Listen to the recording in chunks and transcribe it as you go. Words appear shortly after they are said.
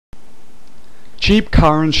Cheap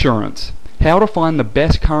car insurance. How to find the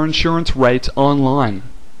best car insurance rates online.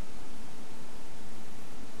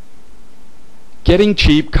 Getting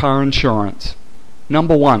cheap car insurance.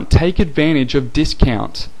 Number 1. Take advantage of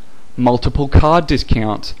discounts. Multiple car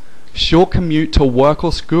discounts. Short commute to work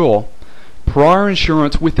or school. Prior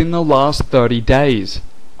insurance within the last 30 days.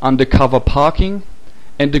 Undercover parking.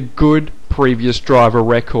 And a good previous driver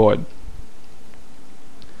record.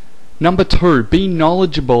 Number 2, be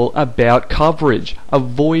knowledgeable about coverage.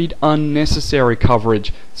 Avoid unnecessary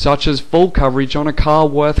coverage, such as full coverage on a car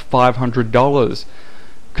worth $500.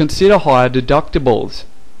 Consider higher deductibles.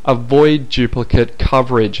 Avoid duplicate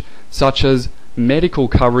coverage, such as medical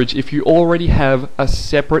coverage if you already have a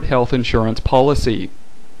separate health insurance policy.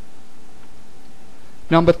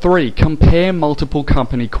 Number 3, compare multiple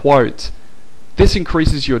company quotes. This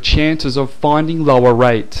increases your chances of finding lower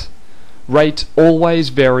rates. Rates always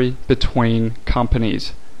vary between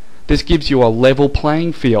companies. This gives you a level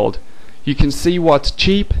playing field. You can see what's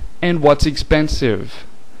cheap and what's expensive.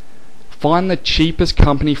 Find the cheapest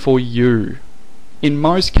company for you. In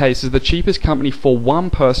most cases, the cheapest company for one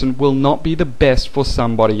person will not be the best for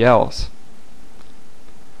somebody else.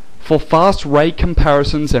 For fast rate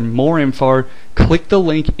comparisons and more info, click the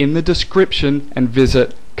link in the description and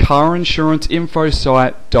visit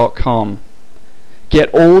carinsurancinfosite.com.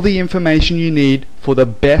 Get all the information you need for the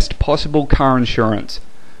best possible car insurance.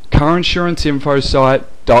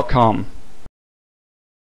 carinsurancinfosite.com.